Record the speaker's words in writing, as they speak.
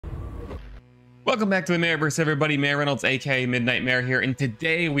Welcome back to the Mayorverse, everybody. Mayor Reynolds, aka Midnight Mayor here, and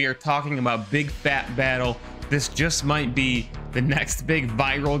today we are talking about Big Fat Battle. This just might be the next big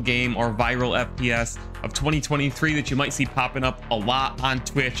viral game or viral FPS of 2023 that you might see popping up a lot on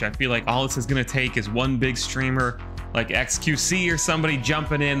Twitch. I feel like all this is going to take is one big streamer like XQC or somebody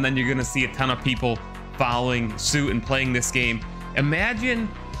jumping in, then you're going to see a ton of people following suit and playing this game. Imagine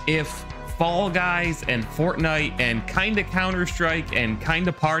if Fall Guys and Fortnite and kinda Counter-Strike and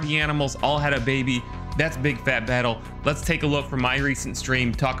kinda Party Animals all had a baby. That's Big Fat Battle. Let's take a look from my recent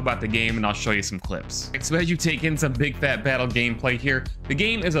stream, talk about the game, and I'll show you some clips. So as you take in some Big Fat Battle gameplay here, the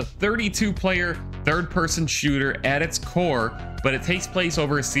game is a 32-player third-person shooter at its core, but it takes place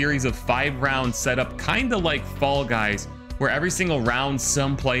over a series of 5 rounds set up kinda like Fall Guys, where every single round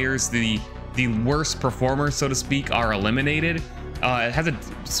some players, the worst performers, so to speak, are eliminated. It has a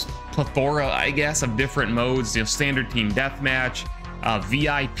plethora, I guess, of different modes. You know, standard team deathmatch,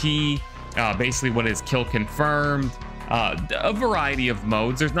 VIP, basically what is kill confirmed, a variety of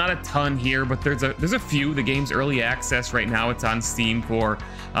modes. There's not a ton here, but there's a few. The game's early access right now. It's on Steam for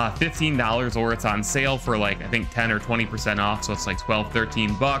 $15, or it's on sale for like I think 10 or 20% off, so it's like 12,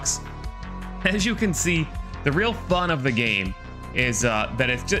 13 bucks. As you can see, the real fun of the game is that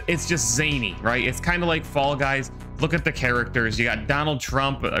it's just zany, right? It's kind of like Fall Guys. Look at the characters. You got Donald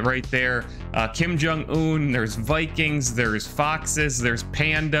Trump right there, Kim Jung Un, there's Vikings, there's foxes, there's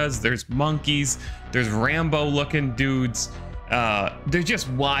pandas, there's monkeys, there's Rambo looking dudes. They're just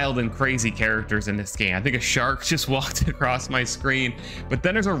wild and crazy characters in this game. I think a shark just walked across my screen, but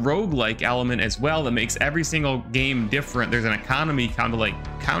then there's a roguelike element as well that makes every single game different. There's an economy kind of like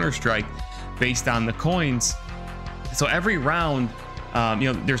Counter-Strike based on the coins. So every round,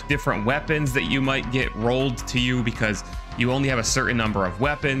 you know, there's different weapons that you might get rolled to you because you only have a certain number of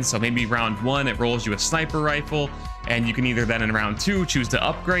weapons. So maybe round 1, it rolls you a sniper rifle, and you can either then in round 2 choose to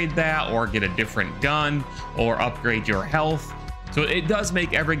upgrade that or get a different gun or upgrade your health. So it does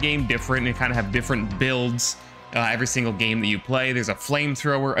make every game different and kind of have different builds every single game that you play. There's a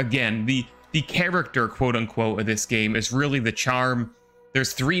flamethrower. Again, the character, quote unquote, of this game is really the charm.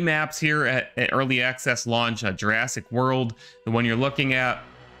 There's 3 maps here at early access launch, Jurassic World, the one you're looking at.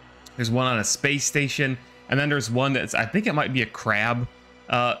 There's one on a space station, and then there's one that's, I think it might be a crab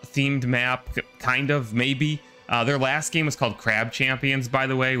themed map, kind of, maybe. Their last game was called Crab Champions, by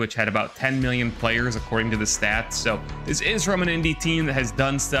the way, which had about 10 million players according to the stats. So this is from an indie team that has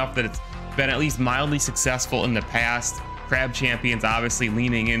done stuff that it's been at least mildly successful in the past. Crab Champions obviously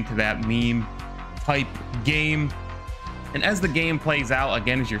leaning into that meme type game. And as the game plays out,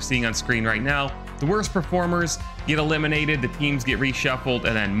 again, as you're seeing on screen right now, the worst performers get eliminated, the teams get reshuffled,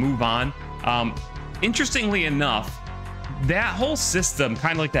 and then move on. Interestingly enough, that whole system,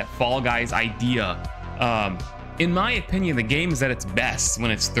 kind of like that Fall Guys idea, in my opinion, the game is at its best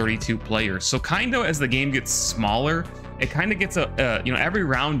when it's 32 players. So kind of as the game gets smaller, it kind of gets you know, every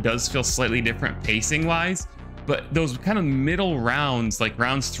round does feel slightly different pacing-wise, but those kind of middle rounds, like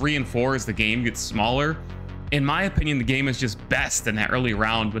rounds 3 and 4, as the game gets smaller, in my opinion, the game is just best in that early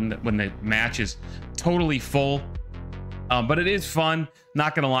round when the match is totally full. But it is fun,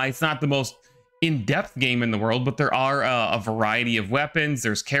 not gonna lie. It's not the most in-depth game in the world, but there are a variety of weapons.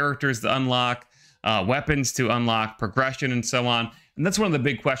 There's characters to unlock, weapons to unlock, progression, and so on. And that's one of the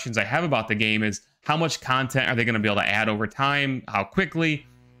big questions I have about the game is how much content are they gonna be able to add over time? How quickly?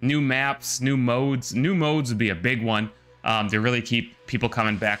 New maps, new modes. New modes would be a big one. They really keep people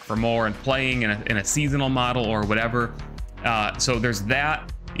coming back for more and playing in a seasonal model or whatever. So there's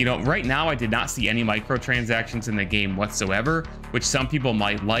that. You know, right now I did not see any microtransactions in the game whatsoever, which some people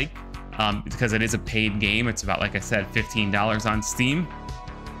might like because it is a paid game. It's about, like I said, $15 on Steam.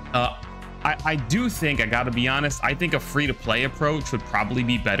 I do think, I gotta be honest, I think a free-to-play approach would probably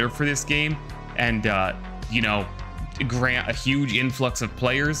be better for this game and, you know, grant a huge influx of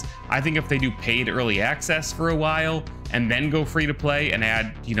players. I think if they do paid early access for a while and then go free to play and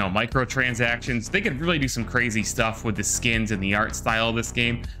add, you know, microtransactions, they could really do some crazy stuff with the skins and the art style of this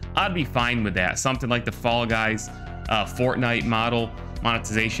game. I'd be fine with that. Something like the Fall Guys Fortnite model,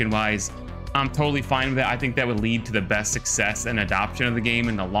 monetization wise, I'm totally fine with that. I think that would lead to the best success and adoption of the game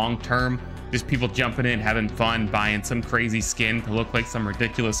in the long term. Just people jumping in, having fun, buying some crazy skin to look like some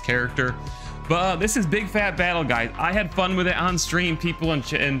ridiculous character. But this is Big Fat Battle, guys. I had fun with it on stream. People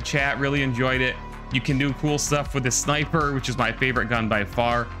in chat really enjoyed it. You can do cool stuff with the sniper, which is my favorite gun by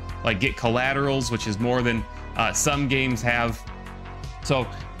far. Like get collaterals, which is more than some games have. So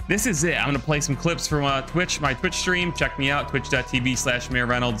this is it. I'm gonna play some clips from Twitch, my Twitch stream. Check me out,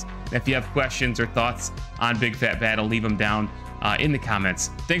 twitch.tv/MayorReynolds. If you have questions or thoughts on Big Fat Battle, leave them down in the comments.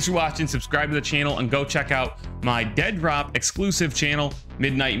 Thanks for watching. Subscribe to the channel and go check out my Dead Drop exclusive channel,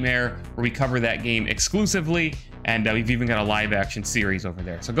 Midnight Mare, where we cover that game exclusively. And we've even got a live action series over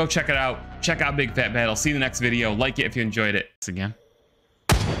there. So go check it out. Check out Big Fat Battle. See you in the next video. Like it if you enjoyed it. Thanks again.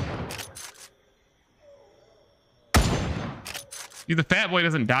 See, the fat boy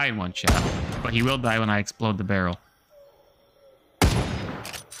doesn't die in one shot, but he will die when I explode the barrel.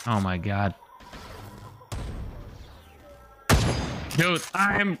 Oh my god. Dude,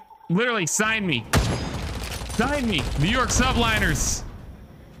 I am literally, sign me. Sign me. New York Subliners.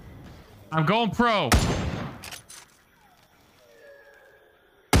 I'm going pro.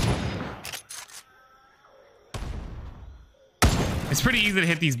 It's pretty easy to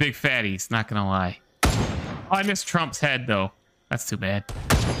hit these big fatties, not gonna lie. Oh, I missed Trump's head though. That's too bad.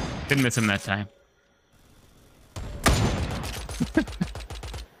 Didn't miss him that time.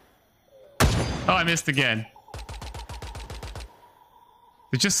 Oh, I missed again.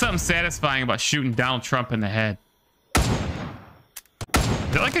 There's just something satisfying about shooting Donald Trump in the head. Is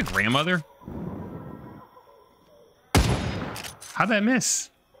that like a grandmother? How'd that miss?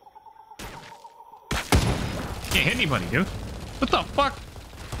 Can't hit anybody, dude. What the fuck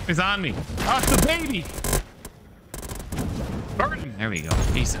is on me? Oh, it's the baby. Burden. There we go.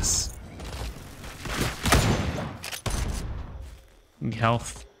 Jesus.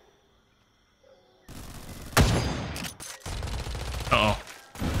 Health. Uh oh.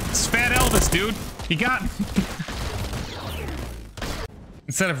 It's Fat Elvis, dude. He got me.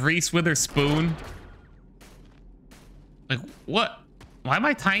 Instead of Reese Witherspoon. Like, what? Why am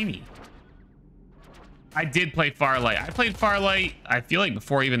I tiny? I did play Farlight. I played Farlight, I feel like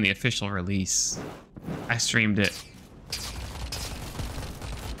before even the official release. I streamed it.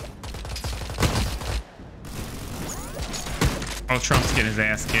 Oh, Trump's getting his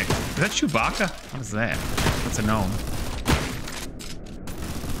ass kicked. Is that Chewbacca? What is that? That's a gnome.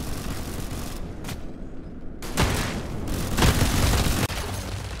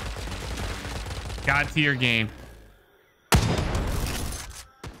 God tier game.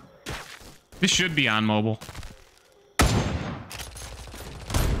 This should be on mobile.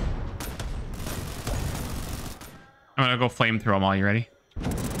 I'm gonna go flamethrow them all. You ready?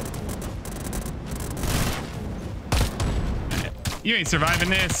 You ain't surviving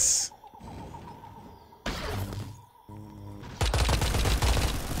this.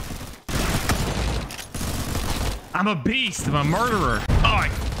 I'm a beast. I'm a murderer. Oh,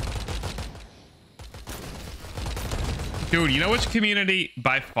 dude, you know which community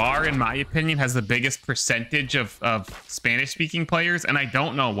by far, in my opinion, has the biggest percentage of Spanish-speaking players? And I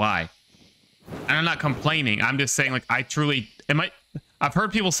don't know why. And I'm not complaining. I'm just saying, like, I truly... I've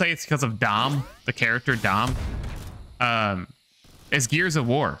heard people say it's because of Dom, the character Dom. It's Gears of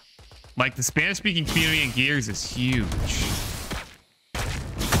War. Like, the Spanish-speaking community in Gears is huge.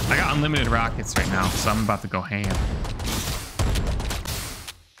 I got unlimited rockets right now, so I'm about to go ham.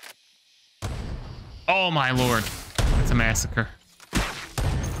 Oh, my lord. It's a massacre.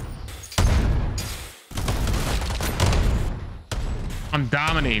 I'm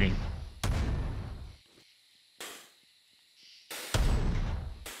dominating.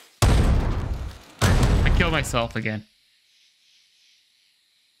 I killed myself again.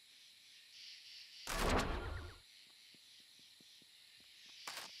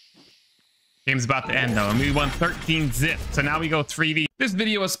 Game's about to end though, and we won 13 zip. So now we go 3v. This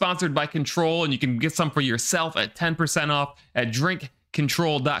video is sponsored by Control, and you can get some for yourself at 10% off at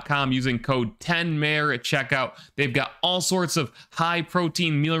drinkcontrol.com using code 10MARE at checkout. They've got all sorts of high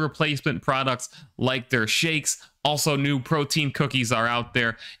protein meal replacement products like their shakes. Also, new protein cookies are out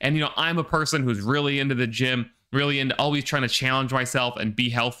there. And you know, I'm a person who's really into the gym, really into always trying to challenge myself and be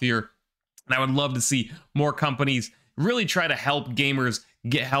healthier. And I would love to see more companies really try to help gamers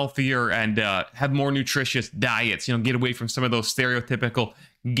get healthier and have more nutritious diets, you know, get away from some of those stereotypical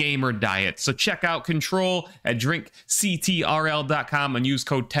gamer diets. So check out Control at drinkctrl.com and use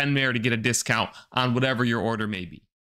code 10MARE to get a discount on whatever your order may be.